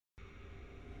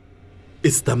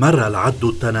استمر العد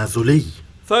التنازلي.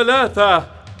 3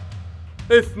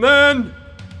 2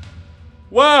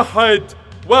 1.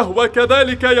 وهو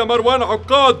كذلك يا مروان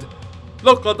عقاد،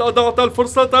 لقد أضعت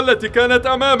الفرصة التي كانت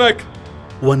أمامك.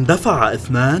 واندفع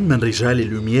 2 من رجال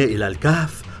اللومية إلى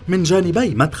الكهف من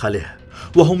جانبي مدخله،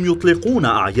 وهم يطلقون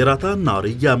أعيرة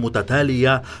نارية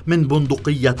متتالية من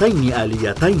بندقيتين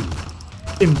آليتين.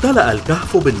 امتلأ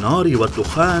الكهف بالنار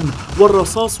والدخان،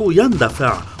 والرصاص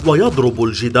يندفع ويضرب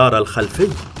الجدار الخلفي.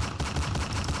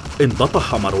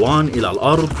 انبطح مروان إلى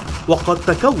الأرض، وقد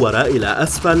تكور إلى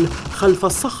أسفل خلف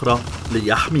الصخرة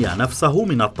ليحمي نفسه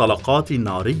من الطلقات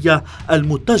النارية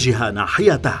المتجهة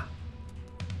ناحيته.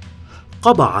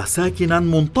 قبع ساكنا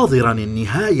منتظرا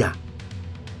النهاية،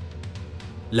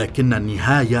 لكن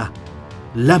النهاية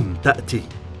لم تأتي.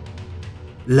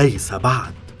 ليس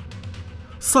بعد.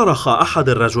 صرخ أحد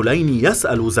الرجلين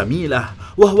يسأل زميله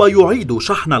وهو يعيد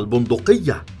شحن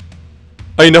البندقية.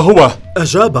 أين هو؟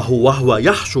 أجابه وهو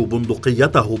يحشو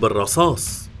بندقيته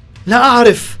بالرصاص. لا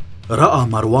أعرف. رأى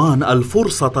مروان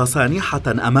الفرصة سانحة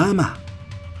أمامه.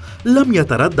 لم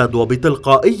يتردد،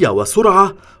 وبتلقائية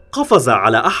وسرعة قفز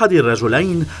على أحد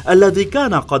الرجلين الذي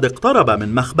كان قد اقترب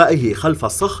من مخبئه خلف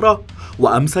الصخرة،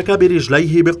 وأمسك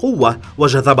برجليه بقوة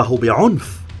وجذبه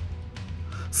بعنف.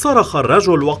 صرخ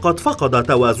الرجل وقد فقد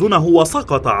توازنه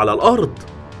وسقط على الأرض.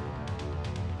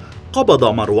 قبض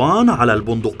مروان على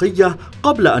البندقية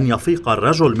قبل أن يفيق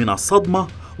الرجل من الصدمة،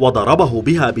 وضربه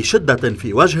بها بشدة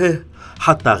في وجهه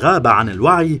حتى غاب عن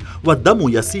الوعي والدم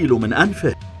يسيل من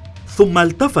أنفه. ثم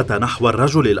التفت نحو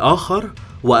الرجل الآخر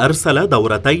وأرسل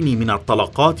دورتين من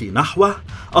الطلقات نحوه،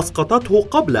 أسقطته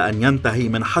قبل أن ينتهي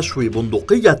من حشو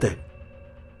بندقيته.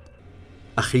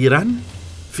 أخيراً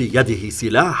في يده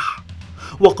سلاح،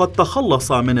 وقد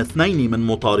تخلص من 2 من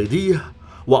مطارديه،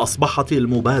 وأصبحت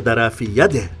المبادرة في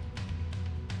يده.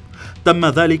 تم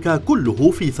ذلك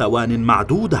كله في ثوان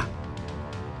معدودة.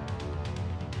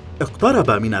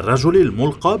 اقترب من الرجل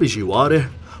الملقى بجواره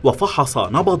وفحص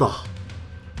نبضه.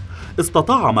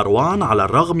 استطاع مروان على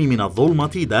الرغم من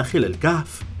الظلمة داخل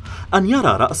الكهف أن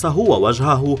يرى رأسه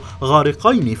ووجهه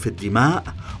غارقين في الدماء،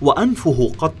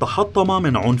 وأنفه قد تحطم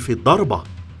من عنف الضربة،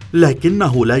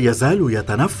 لكنه لا يزال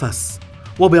يتنفس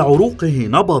وبعروقه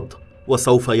نبض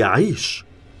وسوف يعيش.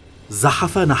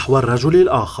 زحف نحو الرجل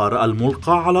الآخر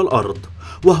الملقى على الأرض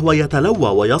وهو يتلوى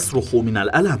ويصرخ من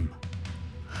الألم.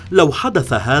 لو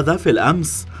حدث هذا في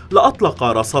الأمس لأطلق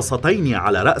رصاصتين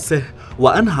على رأسه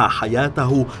وأنهى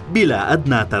حياته بلا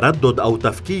أدنى تردد أو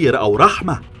تفكير أو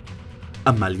رحمة.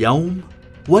 أما اليوم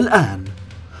والآن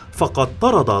فقد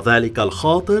طرد ذلك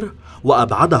الخاطر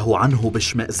وأبعده عنه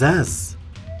باشمئزاز.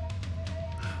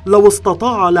 لو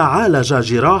استطاع لعالج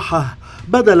جراحه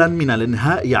بدلاً من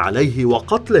الإنهاء عليه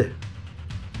وقتله.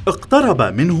 اقترب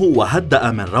منه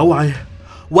وهدأ من روعه،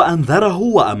 وأنذره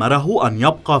وأمره أن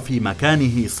يبقى في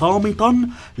مكانه صامتاً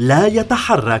لا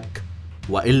يتحرك،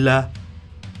 وإلا.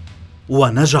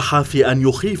 ونجح في أن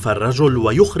يخيف الرجل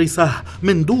ويخرسه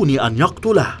من دون أن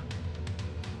يقتله.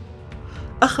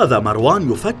 أخذ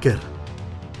مروان يفكر،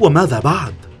 وماذا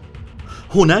بعد؟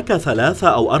 هناك 3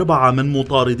 أو 4 من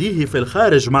مطارديه في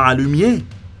الخارج مع لومييه.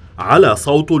 على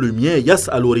صوت لومييه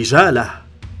يسأل رجاله: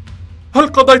 هل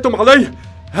قضيتم عليه؟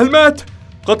 هل مات؟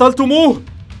 قتلتموه؟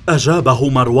 أجابه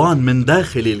مروان من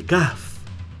داخل الكهف: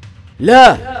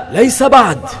 لا، ليس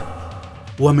بعد.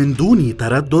 ومن دون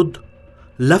تردد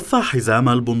لف حزام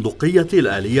البندقية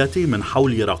الآلية من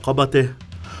حول رقبته،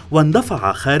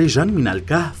 واندفع خارجا من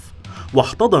الكهف،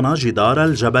 واحتضن جدار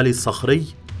الجبل الصخري،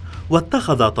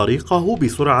 واتخذ طريقه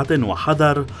بسرعة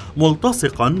وحذر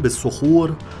ملتصقا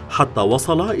بالصخور حتى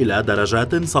وصل إلى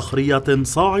درجات صخرية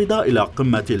صاعدة إلى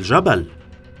قمة الجبل.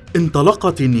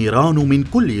 انطلقت النيران من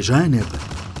كل جانب،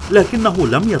 لكنه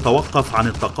لم يتوقف عن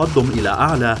التقدم إلى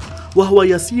أعلى، وهو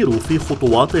يسير في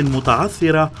خطوات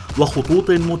متعثرة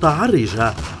وخطوط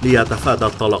متعرجة ليتفادى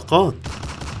الطلقات.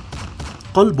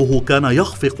 قلبه كان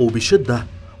يخفق بشدة،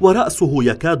 ورأسه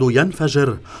يكاد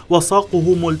ينفجر،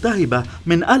 وساقه ملتهبة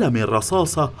من ألم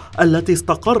الرصاصة التي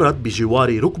استقرت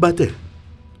بجوار ركبته.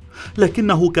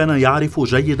 لكنه كان يعرف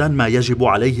جيدا ما يجب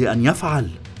عليه أن يفعل.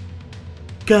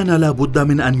 كان لابد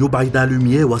من أن يبعد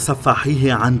لومييه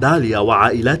وسفاحيه عن داليا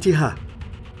وعائلتها.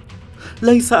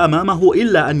 ليس أمامه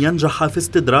إلا أن ينجح في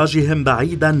استدراجهم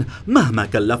بعيدا مهما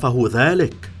كلفه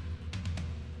ذلك.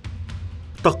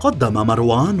 تقدم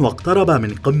مروان واقترب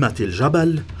من قمة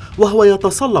الجبل، وهو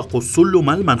يتسلق السلم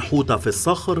المنحوت في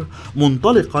الصخر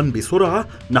منطلقا بسرعة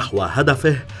نحو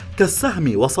هدفه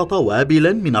كالسهم وسط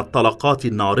وابل من الطلقات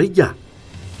النارية.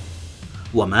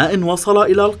 وما إن وصل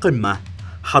إلى القمة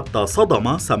حتى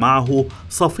صدم سمعه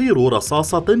صفير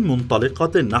رصاصة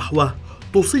منطلقة نحوه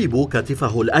تصيب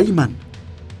كتفه الأيمن.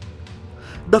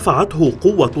 دفعته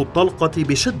قوة الطلقة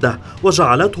بشدة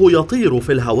وجعلته يطير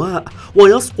في الهواء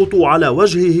ويسقط على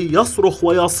وجهه يصرخ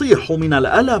ويصيح من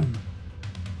الألم.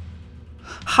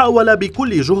 حاول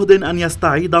بكل جهد أن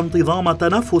يستعيد انتظام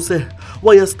تنفسه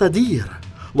ويستدير،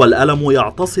 والألم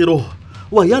يعتصره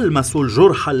ويلمس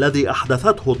الجرح الذي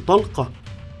أحدثته الطلقة.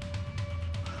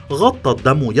 غطى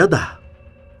الدم يده،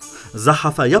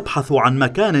 زحف يبحث عن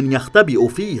مكان يختبئ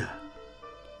فيه.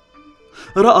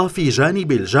 رأى في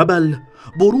جانب الجبل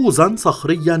بروزا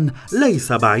صخريا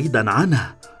ليس بعيدا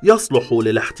عنه يصلح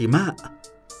للاحتماء،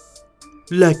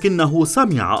 لكنه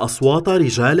سمع أصوات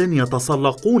رجال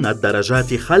يتسلقون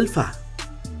الدرجات خلفه.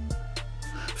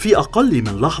 في أقل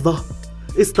من لحظة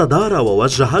استدار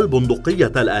ووجه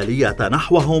البندقية الآلية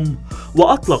نحوهم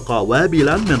وأطلق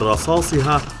وابلا من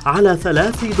رصاصها على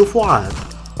 3 دفعات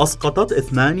أسقطت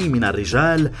 2 من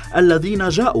الرجال الذين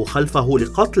جاءوا خلفه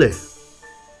لقتله.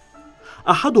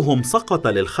 أحدهم سقط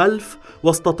للخلف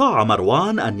واستطاع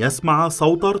مروان أن يسمع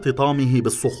صوت ارتطامه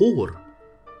بالصخور،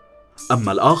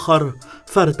 أما الآخر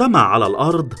فارتمى على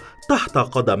الأرض تحت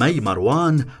قدمي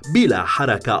مروان بلا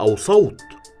حركة أو صوت.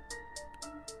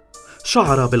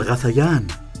 شعر بالغثيان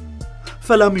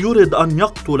فلم يرد أن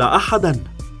يقتل أحدا،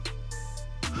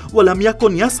 ولم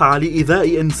يكن يسعى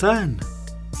لإيذاء إنسان،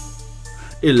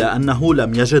 إلا أنه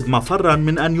لم يجد مفرا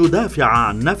من أن يدافع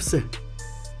عن نفسه.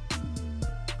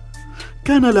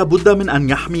 كان لابد من أن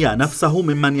يحمي نفسه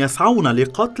ممن يسعون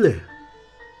لقتله.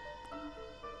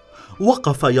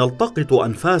 وقف يلتقط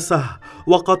أنفاسه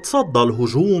وقد صد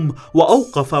الهجوم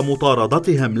وأوقف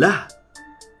مطاردتهم له،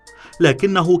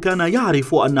 لكنه كان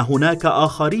يعرف أن هناك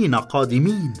آخرين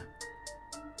قادمين.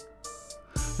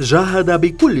 جاهد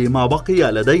بكل ما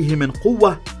بقي لديه من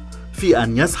قوة في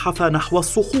أن يزحف نحو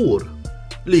الصخور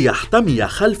ليحتمي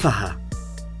خلفها،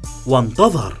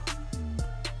 وانتظر.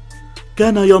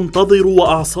 كان ينتظر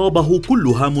وأعصابه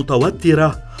كلها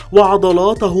متوترة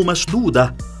وعضلاته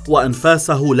مشدودة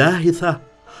وأنفاسه لاهثة،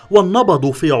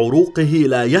 والنبض في عروقه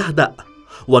لا يهدأ،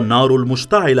 والنار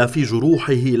المشتعلة في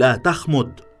جروحه لا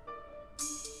تخمد.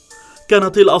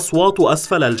 كانت الأصوات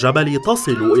أسفل الجبل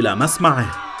تصل إلى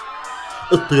مسمعه،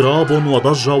 اضطراب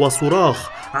وضجة وصراخ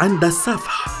عند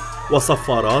السفح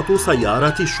وصفارات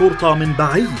سيارة الشرطة من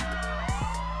بعيد.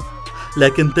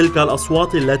 لكن تلك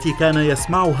الأصوات التي كان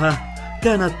يسمعها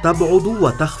كانت تبعد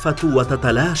وتخفت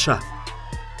وتتلاشى.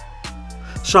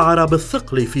 شعر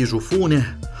بالثقل في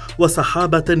جفونه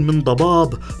وسحابة من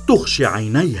ضباب تغشي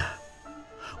عينيه،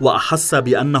 وأحس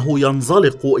بأنه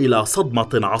ينزلق إلى صدمة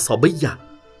عصبية.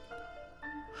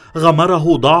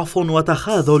 غمره ضعف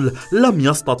وتخاذل لم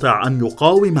يستطع أن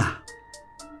يقاومه.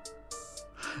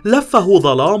 لفه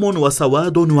ظلام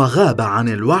وسواد وغاب عن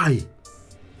الوعي.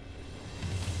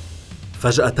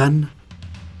 فجأة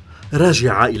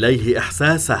رجع إليه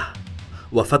إحساسه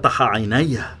وفتح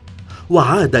عينيه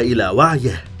وعاد إلى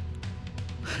وعيه،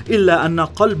 إلا أن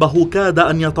قلبه كاد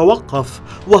أن يتوقف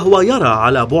وهو يرى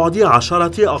على بعد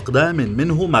 10 أقدام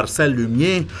منه مارسيل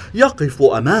لومييه يقف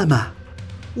أمامه،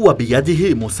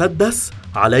 وبيده مسدس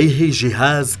عليه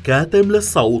جهاز كاتم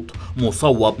للصوت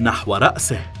مصوب نحو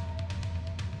رأسه.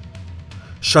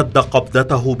 شد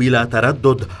قبضته بلا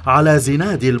تردد على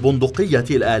زناد البندقية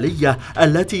الآلية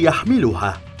التي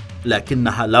يحملها،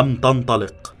 لكنها لم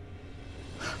تنطلق.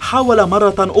 حاول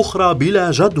مرة أخرى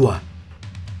بلا جدوى،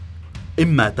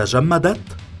 إما تجمدت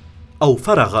أو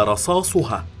فرغ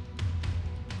رصاصها.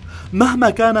 مهما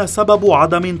كان سبب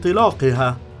عدم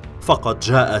انطلاقها فقد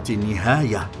جاءت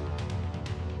النهاية.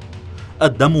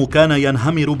 الدم كان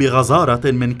ينهمر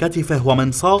بغزارة من كتفه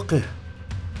ومن ساقه.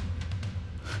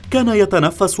 كان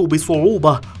يتنفس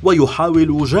بصعوبة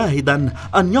ويحاول جاهدا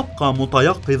أن يبقى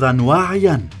متيقظا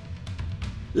واعيا.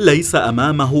 ليس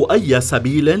أمامه أي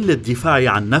سبيل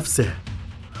للدفاع عن نفسه،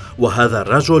 وهذا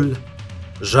الرجل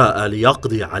جاء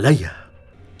ليقضي عليه.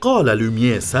 قال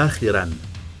لومييه ساخرا: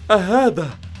 أهذا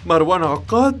مروان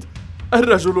عقاد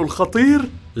الرجل الخطير؟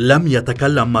 لم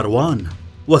يتكلم مروان،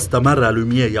 واستمر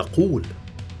لومييه يقول: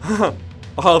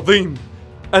 عظيم،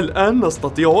 الآن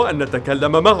نستطيع أن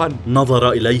نتكلم معا.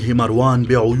 نظر إليه مروان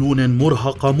بعيون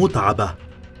مرهقة متعبة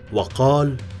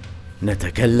وقال: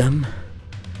 نتكلم؟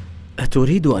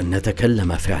 أتريد أن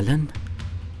نتكلم فعلا؟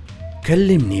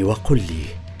 كلمني وقل لي،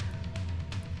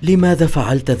 لماذا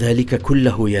فعلت ذلك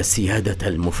كله يا سيادة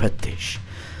المفتش؟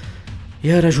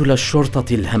 يا رجل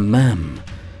الشرطة الهمام،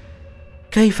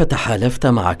 كيف تحالفت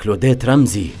مع كلوديت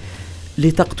رمزي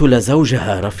لتقتل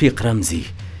زوجها رفيق رمزي،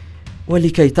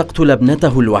 ولكي تقتل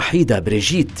ابنته الوحيدة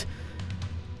بريجيت؟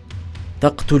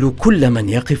 تقتل كل من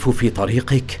يقف في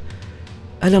طريقك؟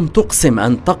 ألم تقسم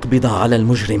أن تقبض على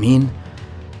المجرمين؟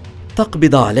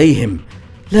 تقبض عليهم،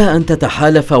 لا أن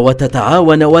تتحالف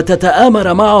وتتعاون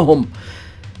وتتآمر معهم.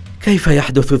 كيف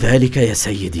يحدث ذلك يا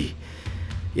سيدي؟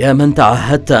 يا من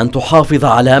تعهدت أن تحافظ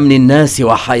على أمن الناس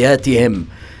وحياتهم،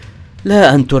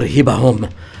 لا أن ترهبهم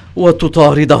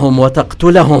وتطاردهم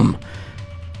وتقتلهم.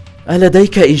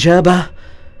 ألديك إجابة؟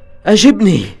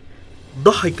 أجبني.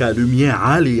 ضحك لومييه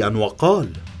عاليا وقال: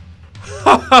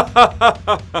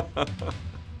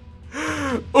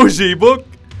 أجيبك؟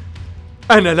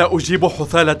 أنا لا أجيب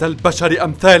حثالة البشر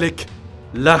أمثالك.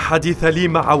 لا حديث لي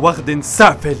مع وغد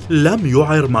سافل. لم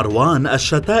يعر مروان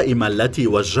الشتائم التي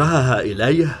وجهها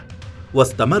إليه،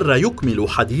 واستمر يكمل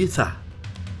حديثه: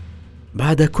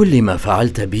 بعد كل ما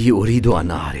فعلت بي أريد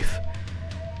أن أعرف.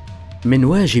 من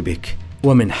واجبك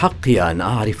ومن حقي أن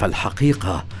أعرف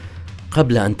الحقيقة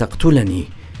قبل أن تقتلني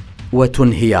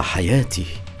وتنهي حياتي.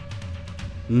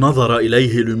 نظر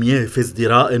إليه لومييه في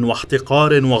ازدراء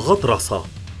واحتقار وغطرسة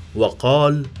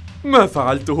وقال: ما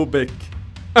فعلته بك؟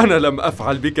 أنا لم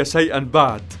أفعل بك شيئا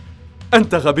بعد.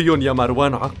 أنت غبي يا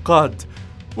مروان عقاد.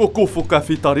 وقوفك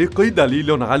في طريقي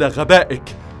دليل على غبائك.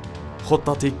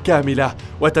 خطتي كاملة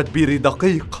وتدبيري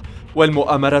دقيق،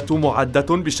 والمؤامرة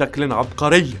معدة بشكل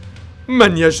عبقري.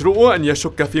 من يجرؤ أن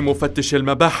يشك في مفتش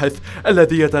المباحث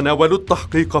الذي يتناول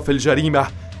التحقيق في الجريمة؟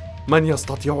 من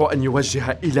يستطيع أن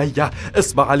يوجه إلي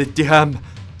إصبع الاتهام؟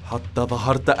 حتى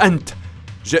ظهرت أنت،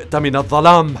 جئت من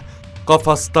الظلام،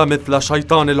 قفزت مثل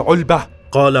شيطان العلبة.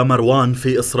 قال مروان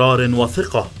في إصرار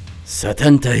وثقة: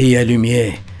 ستنتهي يا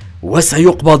لومييه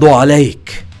وسيقبض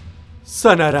عليك.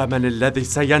 سنرى من الذي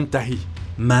سينتهي.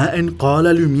 ما إن قال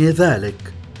لومييه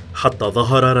ذلك حتى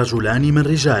ظهر رجلان من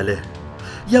رجاله،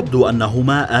 يبدو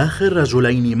أنهما آخر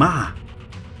رجلين معه،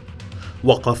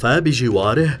 وقفا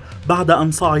بجواره بعد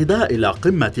أن صعدا إلى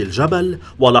قمة الجبل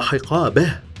ولحقا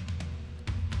به.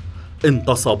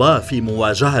 انتصبا في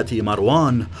مواجهة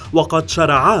مروان وقد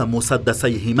شرعا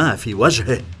مسدسيهما في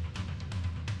وجهه.